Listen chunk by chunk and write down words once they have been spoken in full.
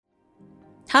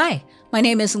Hi, my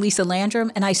name is Liza Landrum,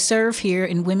 and I serve here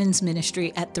in women's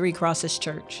ministry at Three Crosses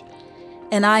Church.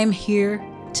 And I'm here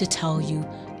to tell you,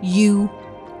 you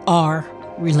are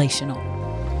relational.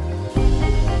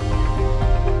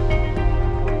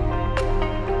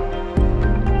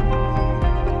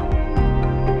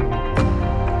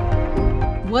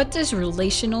 What does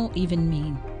relational even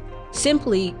mean?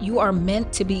 Simply, you are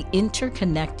meant to be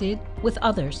interconnected with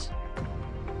others.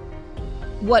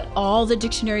 What all the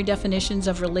dictionary definitions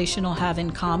of relational have in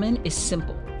common is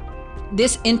simple.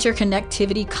 This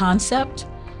interconnectivity concept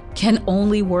can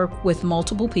only work with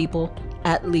multiple people,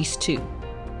 at least two.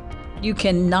 You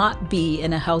cannot be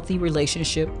in a healthy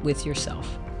relationship with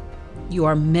yourself. You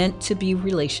are meant to be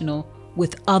relational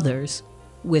with others,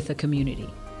 with a community.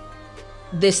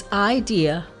 This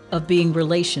idea of being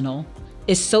relational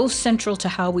is so central to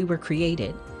how we were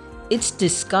created. It's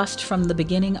discussed from the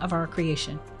beginning of our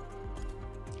creation.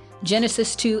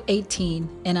 Genesis 2:18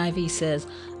 NIV says,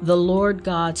 "The Lord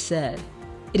God said,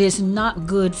 it is not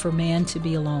good for man to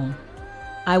be alone.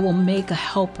 I will make a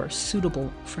helper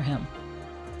suitable for him."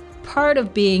 Part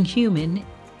of being human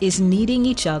is needing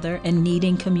each other and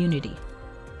needing community.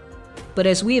 But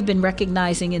as we have been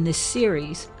recognizing in this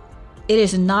series, it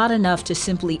is not enough to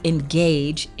simply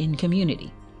engage in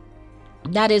community.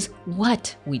 That is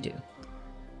what we do.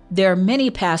 There are many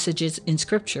passages in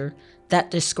Scripture that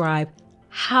describe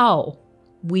how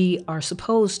we are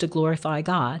supposed to glorify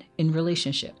God in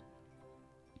relationship.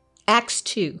 Acts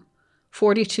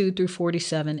 2:42 through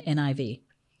 47 NIV.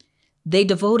 They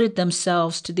devoted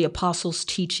themselves to the apostles'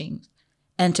 teaching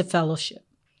and to fellowship,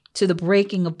 to the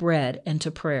breaking of bread and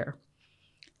to prayer.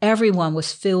 Everyone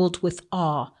was filled with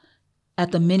awe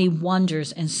at the many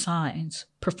wonders and signs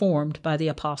performed by the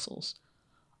apostles.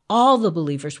 All the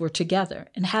believers were together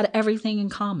and had everything in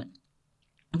common.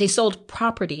 They sold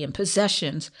property and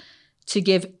possessions to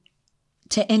give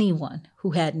to anyone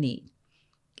who had need.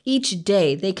 Each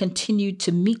day they continued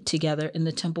to meet together in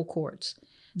the temple courts.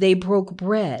 They broke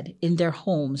bread in their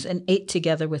homes and ate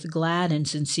together with glad and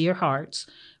sincere hearts,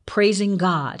 praising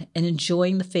God and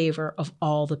enjoying the favor of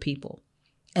all the people.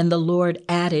 And the Lord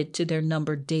added to their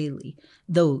number daily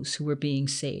those who were being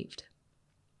saved.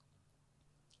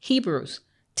 Hebrews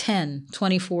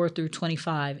 10:24 through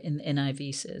 25 in the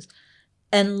NIV says,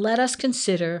 "And let us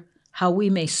consider how we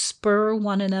may spur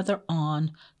one another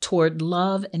on toward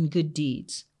love and good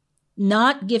deeds,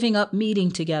 not giving up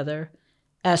meeting together,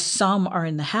 as some are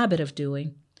in the habit of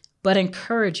doing, but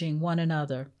encouraging one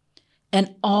another,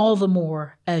 and all the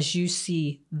more as you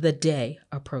see the day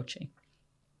approaching."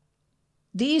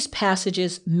 These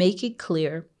passages make it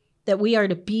clear that we are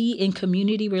to be in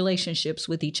community relationships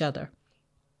with each other.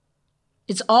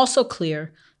 It's also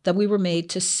clear that we were made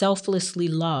to selflessly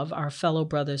love our fellow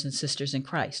brothers and sisters in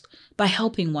Christ by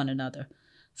helping one another,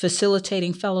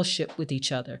 facilitating fellowship with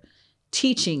each other,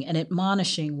 teaching and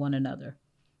admonishing one another,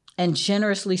 and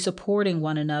generously supporting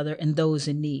one another and those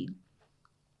in need.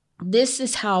 This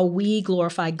is how we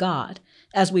glorify God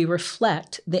as we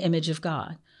reflect the image of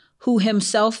God, who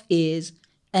himself is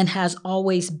and has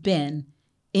always been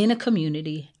in a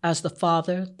community as the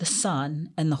Father, the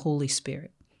Son, and the Holy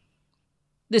Spirit.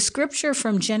 The scripture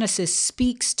from Genesis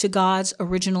speaks to God's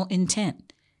original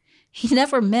intent. He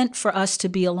never meant for us to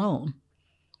be alone.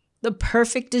 The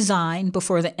perfect design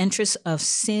before the entrance of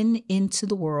sin into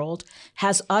the world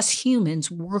has us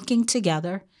humans working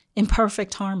together in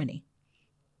perfect harmony.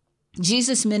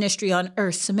 Jesus' ministry on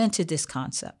earth cemented this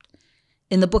concept.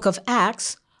 In the book of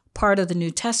Acts, part of the New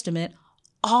Testament,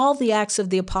 all the acts of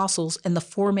the apostles and the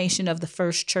formation of the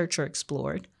first church are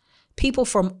explored. People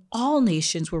from all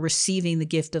nations were receiving the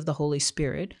gift of the Holy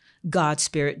Spirit, God's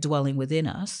Spirit dwelling within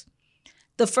us.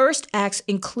 The first acts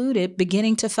included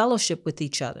beginning to fellowship with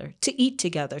each other, to eat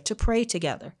together, to pray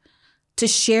together, to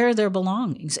share their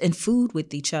belongings and food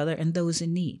with each other and those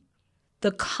in need.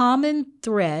 The common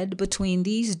thread between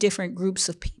these different groups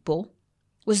of people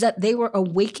was that they were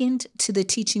awakened to the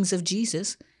teachings of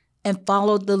Jesus and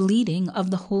followed the leading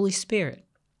of the Holy Spirit.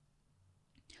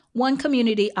 One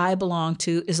community I belong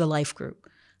to is a life group,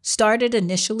 started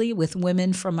initially with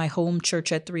women from my home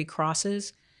church at Three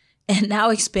Crosses, and now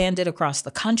expanded across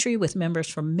the country with members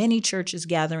from many churches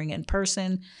gathering in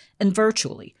person and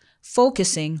virtually,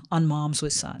 focusing on moms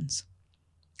with sons.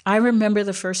 I remember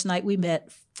the first night we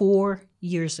met 4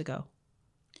 years ago.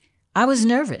 I was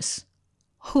nervous.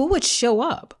 Who would show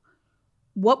up?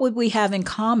 What would we have in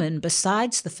common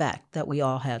besides the fact that we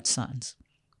all had sons?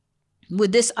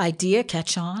 Would this idea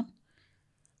catch on?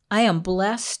 I am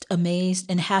blessed, amazed,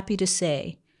 and happy to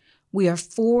say we are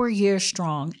 4 years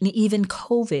strong, and even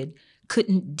COVID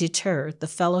couldn't deter the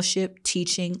fellowship,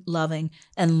 teaching, loving,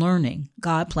 and learning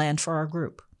God planned for our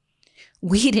group.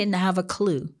 We didn't have a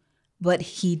clue, but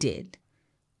He did.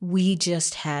 We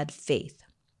just had faith.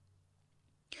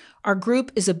 Our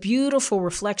group is a beautiful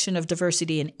reflection of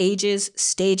diversity in ages,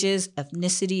 stages,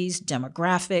 ethnicities,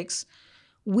 demographics.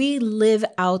 We live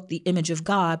out the image of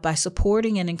God by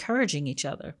supporting and encouraging each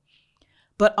other,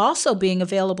 but also being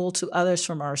available to others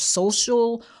from our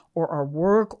social or our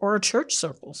work or our church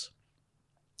circles.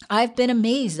 I've been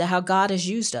amazed at how God has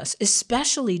used us,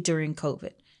 especially during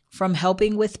COVID, from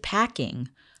helping with packing,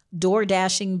 door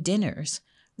dashing dinners,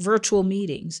 virtual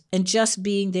meetings, and just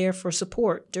being there for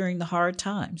support during the hard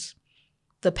times.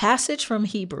 The passage from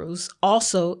Hebrews,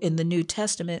 also in the New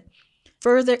Testament,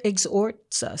 further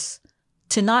exhorts us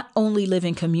to not only live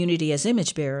in community as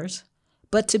image bearers,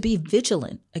 but to be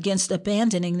vigilant against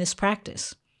abandoning this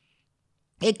practice.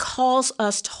 It calls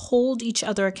us to hold each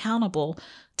other accountable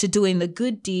to doing the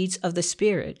good deeds of the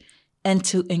Spirit and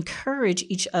to encourage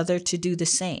each other to do the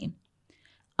same.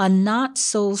 A not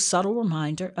so subtle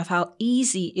reminder of how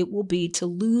easy it will be to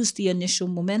lose the initial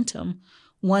momentum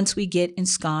once we get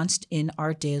ensconced in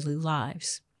our daily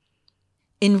lives.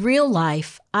 In real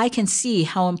life, I can see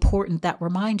how important that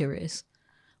reminder is.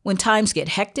 When times get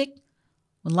hectic,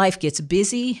 when life gets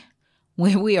busy,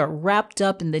 when we are wrapped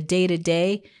up in the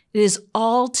day-to-day, it is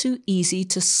all too easy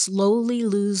to slowly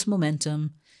lose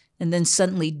momentum, and then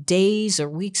suddenly days or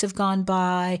weeks have gone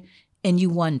by, and you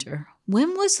wonder,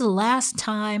 when was the last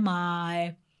time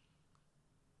I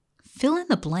fill in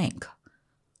the blank?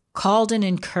 Called and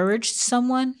encouraged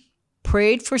someone,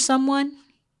 prayed for someone,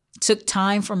 took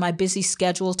time from my busy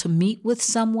schedule to meet with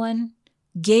someone,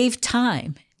 gave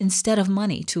time instead of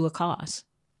money to a cause?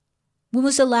 When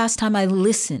was the last time I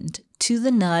listened to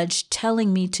the nudge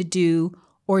telling me to do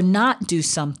or not do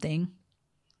something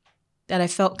that I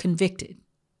felt convicted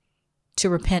to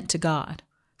repent to God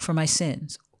for my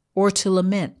sins or to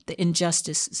lament the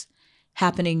injustices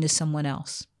happening to someone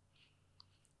else?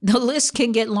 The list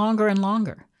can get longer and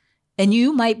longer, and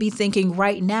you might be thinking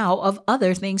right now of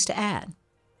other things to add.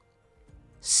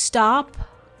 Stop,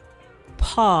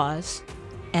 pause,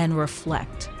 and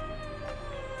reflect.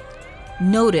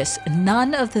 Notice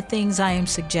none of the things I am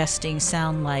suggesting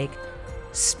sound like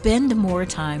spend more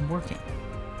time working.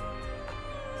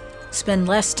 Spend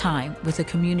less time with a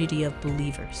community of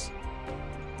believers.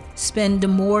 Spend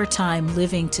more time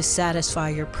living to satisfy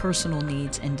your personal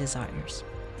needs and desires.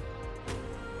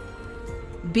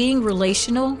 Being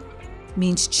relational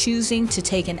means choosing to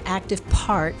take an active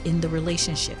part in the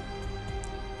relationship.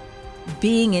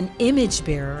 Being an image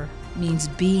bearer means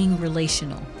being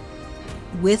relational,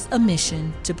 with a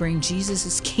mission to bring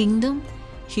Jesus' kingdom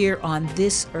here on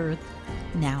this earth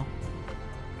now.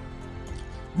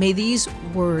 May these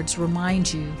words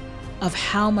remind you of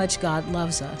how much God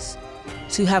loves us,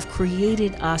 to have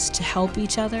created us to help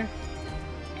each other,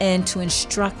 and to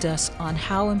instruct us on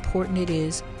how important it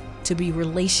is to be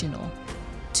relational,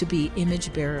 to be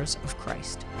image bearers of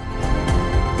Christ.